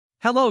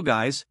Hello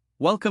guys,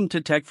 welcome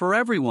to Tech for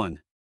Everyone.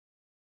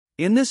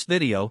 In this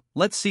video,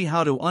 let's see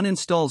how to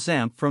uninstall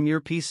XAMPP from your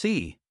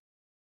PC.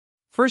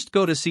 First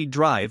go to C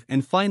Drive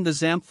and find the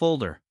XAMPP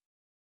folder.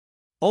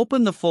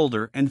 Open the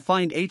folder and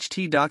find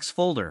htdocs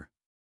folder.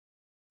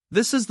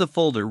 This is the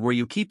folder where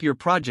you keep your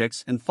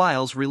projects and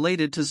files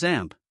related to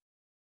XAMPP.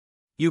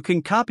 You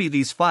can copy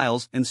these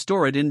files and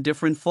store it in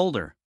different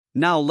folder.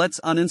 Now let's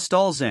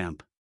uninstall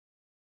XAMPP.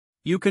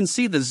 You can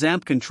see the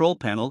XAMPP control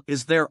panel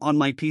is there on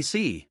my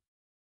PC.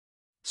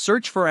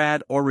 Search for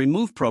Add or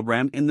Remove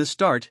Program in the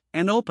Start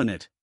and open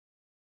it.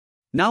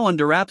 Now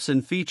under Apps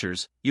and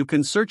Features, you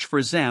can search for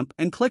XAMPP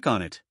and click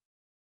on it.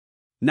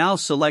 Now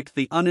select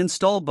the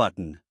Uninstall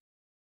button.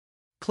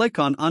 Click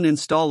on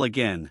Uninstall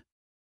again.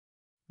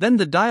 Then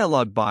the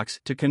dialog box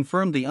to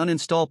confirm the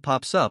uninstall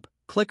pops up,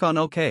 click on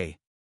OK.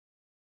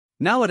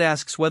 Now it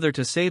asks whether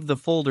to save the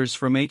folders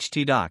from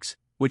htdocs,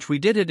 which we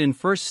did it in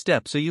first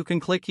step, so you can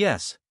click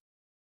Yes.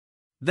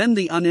 Then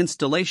the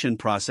uninstallation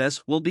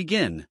process will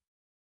begin.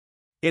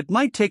 It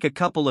might take a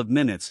couple of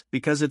minutes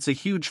because it's a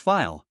huge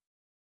file.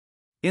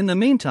 In the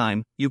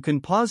meantime, you can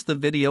pause the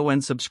video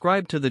and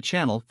subscribe to the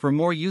channel for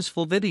more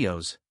useful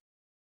videos.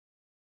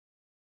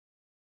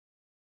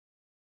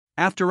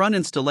 After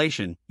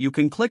uninstallation, you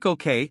can click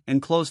OK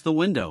and close the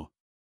window.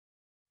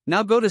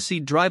 Now go to C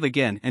Drive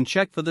again and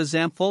check for the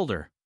XAMPP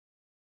folder.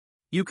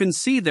 You can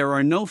see there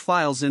are no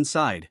files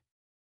inside.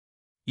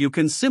 You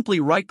can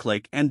simply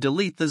right-click and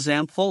delete the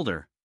XAMPP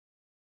folder.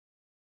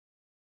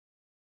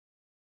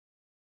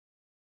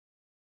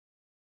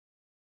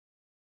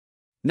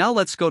 Now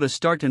let's go to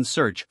Start and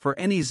search for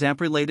any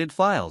XAMPP-related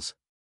files.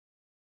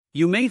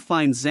 You may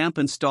find XAMPP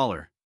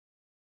installer.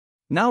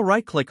 Now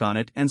right-click on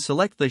it and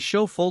select the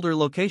Show Folder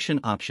Location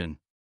option.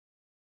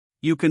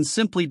 You can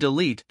simply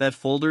delete that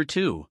folder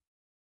too.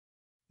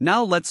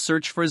 Now let's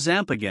search for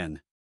XAMPP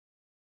again.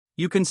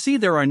 You can see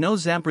there are no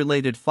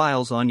XAMPP-related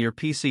files on your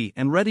PC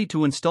and ready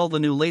to install the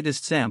new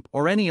latest XAMPP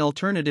or any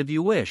alternative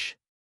you wish.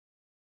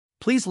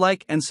 Please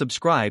like and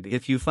subscribe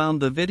if you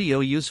found the video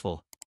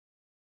useful.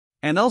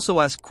 And also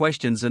ask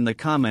questions in the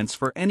comments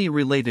for any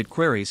related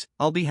queries,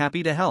 I'll be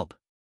happy to help.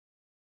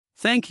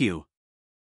 Thank you.